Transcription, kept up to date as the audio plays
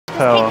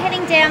Tower. Keep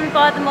heading down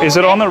by the mall. Is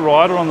it on the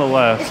right or on the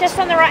left? It's just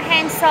on the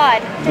right-hand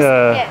side.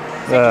 So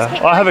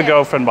I have a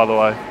girlfriend, by the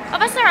way. Oh,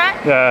 that's all right.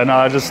 Yeah, no,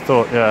 I just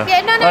thought, yeah.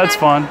 Yeah, no, That's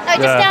fine. No,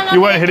 just down on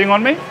You weren't the hitting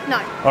on me? No.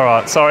 All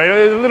right, sorry,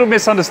 a little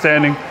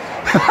misunderstanding.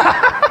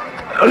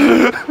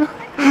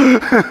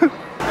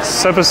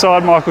 Step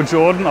aside, Michael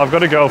Jordan. I've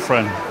got a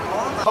girlfriend.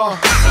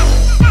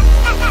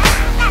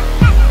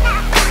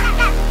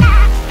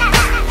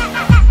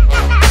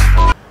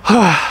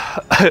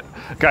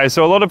 Okay,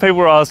 so a lot of people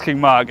are asking,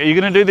 Mark, are you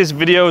going to do this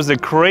video as a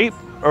creep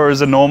or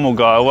as a normal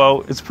guy?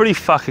 Well, it's pretty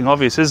fucking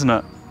obvious, isn't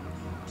it?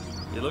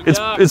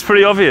 It's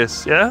pretty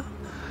obvious, yeah?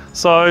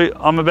 So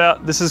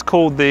this is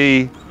called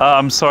the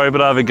I'm sorry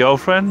but I have a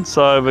girlfriend.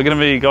 So we're going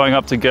to be going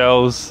up to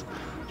girls,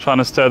 trying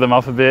to stir them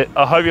up a bit.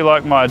 I hope you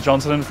like my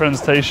Johnson &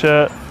 Friends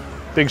t-shirt.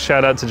 Big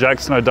shout out to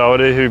Jackson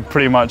O'Doherty, who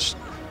pretty much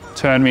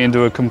turned me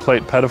into a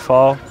complete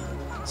pedophile.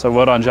 So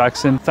well done,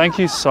 Jackson. Thank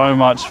you so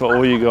much for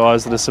all you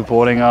guys that are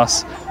supporting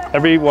us.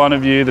 Every one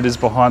of you that is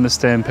behind the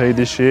Stampede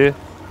this year,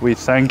 we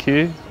thank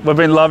you. We've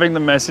been loving the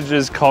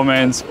messages,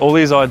 comments, all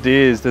these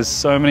ideas. There's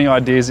so many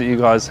ideas that you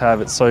guys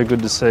have. It's so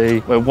good to see.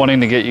 We're wanting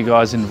to get you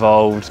guys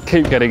involved.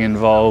 Keep getting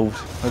involved.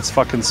 Let's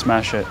fucking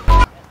smash it.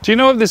 Do you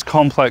know if this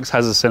complex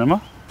has a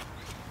cinema?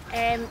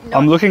 No.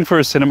 I'm looking for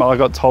a cinema. I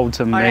got told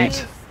to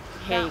meet.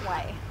 That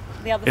way.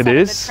 The other It side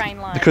is? of the train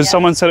line. Because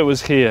someone said it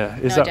was here.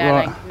 Is that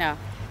darling, right? No.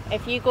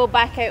 If you go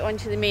back out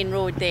onto the main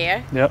road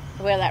there, Yep.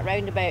 where that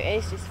roundabout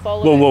is, just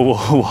follow Whoa, it. whoa,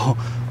 whoa,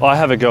 whoa. I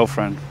have a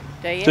girlfriend.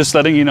 Do you? Just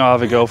letting you know I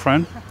have a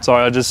girlfriend.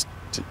 Sorry,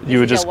 you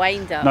were just...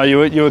 wind up. No,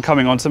 you were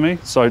coming on to me.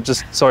 So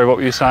sorry, what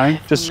were you saying?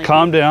 Just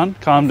calm down,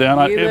 calm down.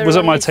 Was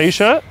it my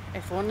t-shirt?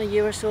 If only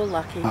you were so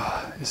lucky.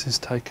 Is this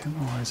taken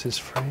or is this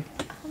free?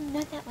 Oh, no,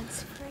 that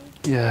one's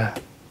free. Yeah.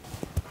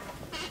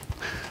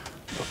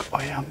 Look,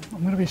 I'm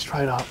going to be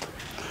straight up.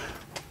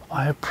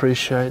 I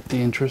appreciate the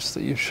interest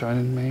that you've shown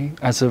in me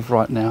as of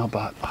right now,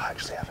 but I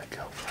actually have a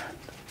girlfriend.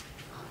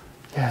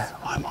 Yeah,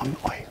 I'm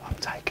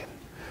taken.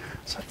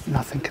 So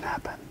nothing can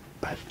happen.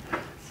 But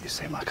you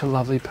seem like a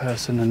lovely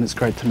person and it's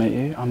great to meet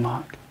you. I'm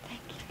Mark. Thank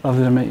you.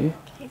 Lovely to meet you.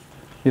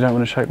 You don't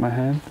want to shake my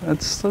hand?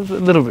 It's a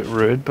little bit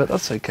rude, but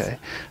that's okay.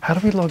 How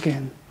do we log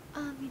in?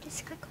 You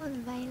just click on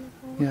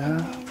available. Yeah. And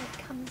then it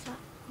comes up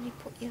and you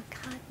put your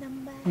card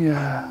number.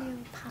 Yeah. And your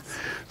password.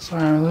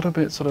 Sorry, I'm a little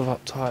bit sort of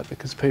uptight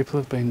because people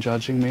have been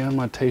judging me on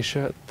my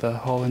t-shirt the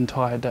whole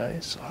entire day.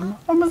 So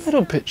I'm a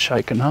little bit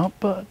shaken up,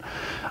 but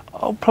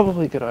I'll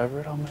probably get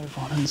over it. I'll move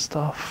on and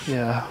stuff.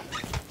 Yeah.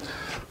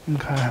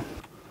 Okay.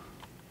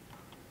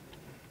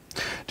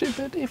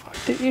 But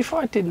if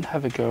I didn't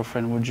have a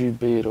girlfriend, would you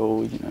be at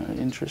all,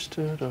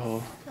 interested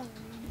or?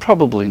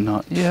 Probably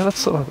not. Yeah, that's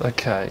sort of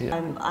okay.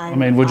 I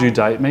mean, would you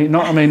date me?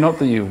 Not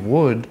that you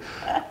would,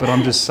 but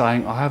I'm just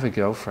saying I have a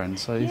girlfriend.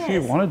 So if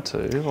you wanted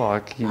to,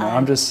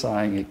 I'm just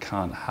saying it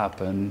can't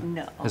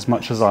happen as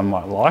much as I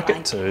might like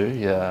it to.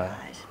 Yeah.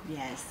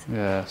 Yes.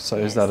 Yeah. So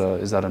is that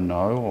a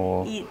no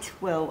or?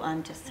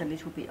 I'm just a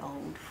little bit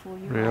old for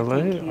you.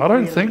 Really? I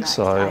don't think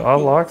so.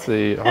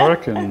 I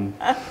reckon.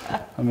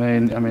 I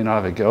mean, I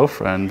have a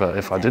girlfriend, but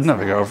if I didn't have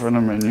a girlfriend,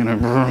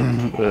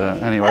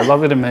 anyway,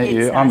 lovely to meet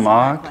you. I'm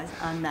Mark.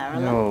 I'm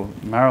Marilyn. Oh,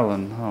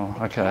 Marilyn. Oh,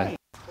 okay.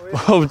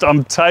 Well,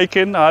 I'm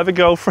taken. I have a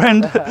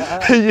girlfriend.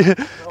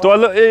 Do I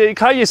look?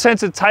 Can't you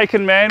sense a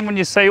taken man when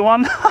you see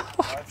one?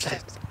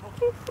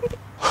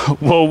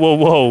 Whoa, whoa,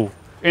 whoa!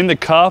 In the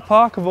car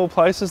park of all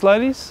places,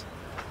 ladies.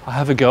 I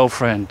have a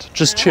girlfriend.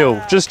 Just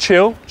chill. Just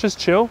chill. Just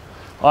chill.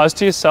 Eyes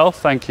to yourself.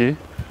 Thank you.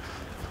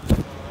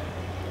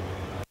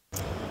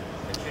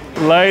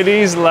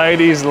 Ladies.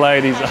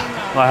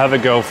 I have a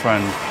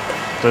girlfriend.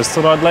 Just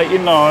thought I'd let you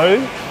know.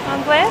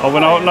 I'm glad.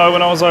 When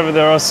I was over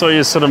there, I saw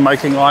you sort of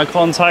making eye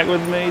contact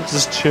with me.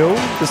 Just chill.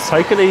 Just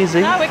take it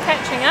easy. No, we're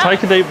catching up.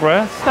 Take a deep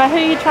breath. So who are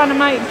you trying to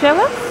make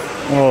jealous?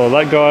 Oh,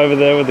 that guy over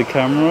there with the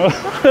camera.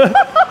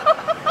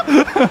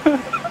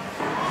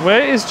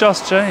 Where is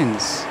Just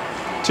Jeans?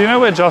 Do you know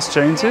where Just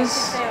Jeans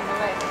is?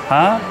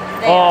 Huh?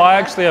 I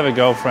actually have a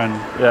girlfriend.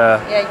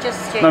 Yeah. Yeah,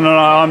 just No,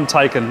 I'm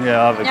taken.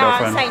 Yeah, I have a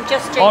girlfriend. No, I'm saying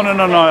just Oh,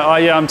 no.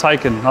 Yeah, I'm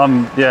taken. I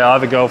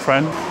have a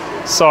girlfriend.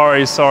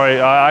 Sorry.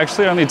 I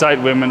actually only date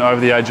women over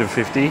the age of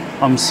 50.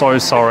 I'm so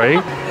sorry.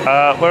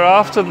 We're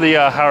after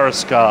the Harris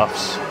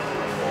scarves.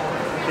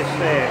 Just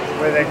there,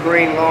 where that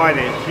green light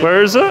is.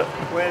 Where is it?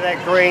 Where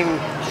that green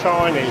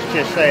sign is,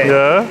 just there.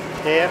 Yeah?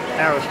 Yeah,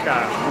 Harris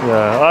car.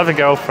 Yeah, I have a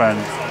girlfriend.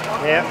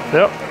 Yeah.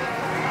 Yep.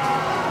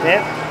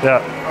 Yeah. Yeah.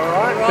 All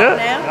right. Yeah.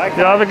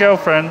 Okay. Yeah, I have a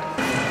girlfriend.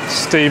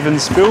 Steven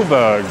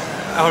Spielberg.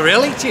 Oh,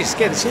 really? Jeez,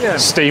 get to sit down.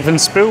 Steven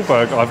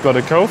Spielberg, I've got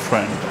a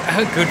girlfriend.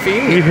 Good for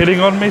you. Are you hitting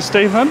on me,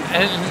 Steven?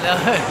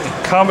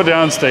 No. Calm it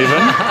down,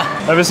 Steven.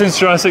 Ever since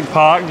Jurassic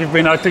Park, you've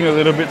been acting a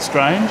little bit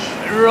strange.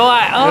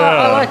 Right. Oh,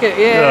 Yeah. I like it.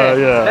 Yeah.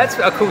 Yeah. That's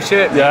a cool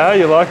shirt. Yeah,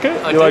 you like it?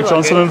 I You do like like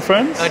Johnson it. and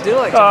Friends? I do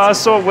like I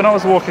Johnson. saw when I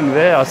was walking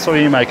there, I saw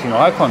you making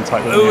eye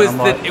contact with me. I'm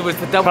like, it was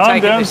the double calm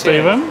take of down, the shirt.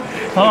 Steven.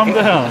 Calm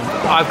down.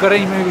 I've got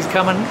any movies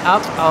coming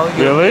up. Oh,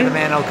 you're Really? the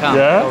man. I'll come.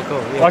 Yeah? Oh,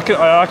 cool.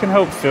 Yeah. I can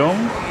help film,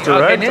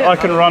 direct, yeah. I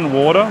can run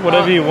water,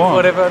 whatever you want.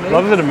 whatever I need.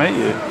 Lovely to meet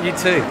you. You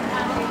too.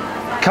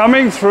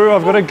 Coming through,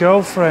 I've got a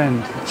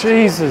girlfriend.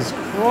 Jesus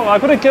Christ,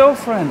 I've got a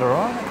girlfriend, all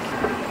right?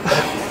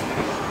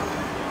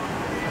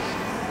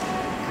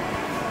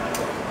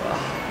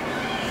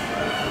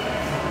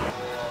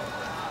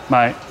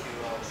 Mate,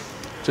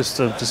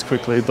 just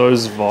quickly,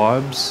 those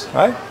vibes,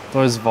 Hey?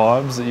 those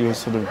vibes that you were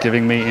sort of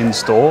giving me in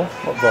store.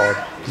 What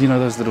vibe? You know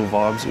those little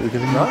vibes that you were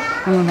giving me?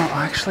 No. No,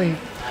 I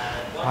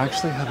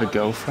actually have a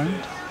girlfriend.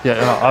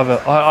 Yeah,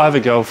 I have a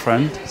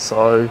girlfriend.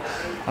 So,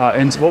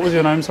 and what was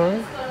your name, sorry?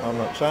 I'm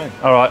not saying.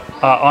 All right,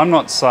 I'm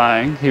not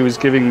saying. He was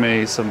giving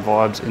me some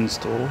vibes in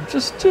store,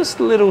 just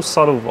little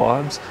subtle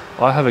vibes.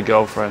 I have a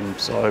girlfriend,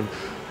 so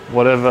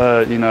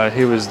whatever, you know,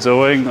 he was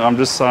doing, I'm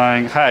just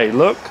saying, hey,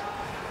 look,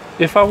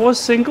 if I was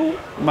single,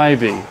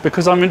 maybe,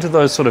 because I'm into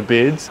those sort of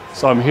bids.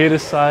 So I'm here to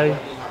say,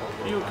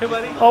 You okay,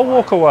 buddy? I'll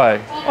walk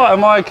away. Oh,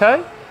 am I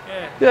okay?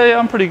 Yeah,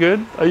 I'm pretty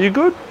good. Are you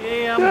good?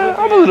 Yeah,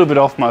 I'm a little bit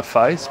off my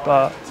face,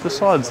 but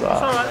besides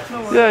that, alright,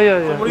 no worries.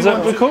 yeah. Is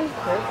that we're cool?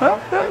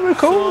 Yeah, we're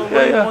cool. What do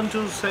you Yeah. want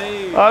to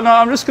say? No,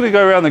 I'm just going to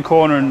go around the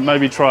corner and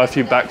maybe try a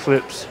few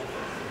backflips.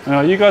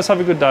 You guys have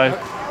a good day.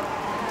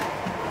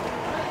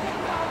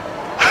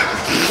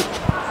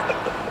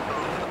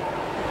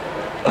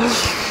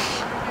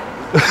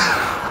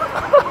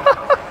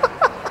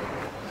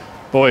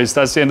 Boys,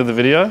 that's the end of the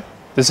video.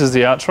 This is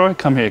the outro.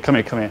 Come here.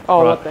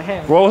 Oh, what the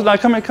hell? Royal, no,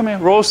 come here.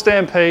 Royal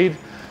Stampede.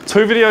 2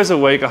 videos a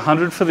week,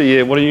 100 for the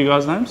year. What are you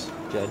guys' names?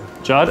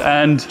 Judd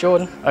and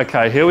Jordan.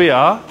 Okay, here we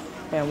are.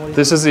 And what is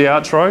This is the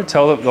outro.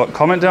 Tell them,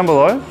 comment down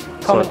below.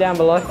 Comment down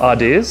below.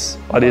 Ideas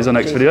on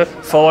next video.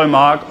 Follow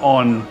Mark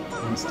on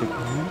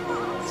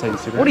Instagram. Say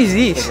Instagram. What is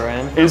this?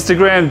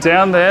 Instagram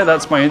down there.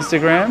 That's my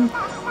Instagram.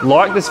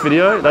 Like this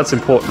video. That's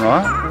important,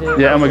 right?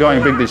 Yeah, and we're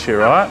going big this year,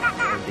 right?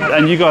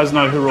 And you guys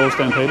know who Royal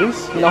Stampede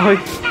is? No.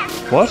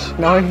 What?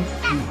 No.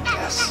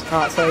 Yes.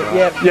 Alright, so,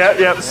 yep.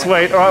 Yep,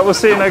 sweet. All right, we'll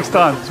see you next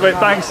time. Sweet,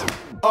 thanks.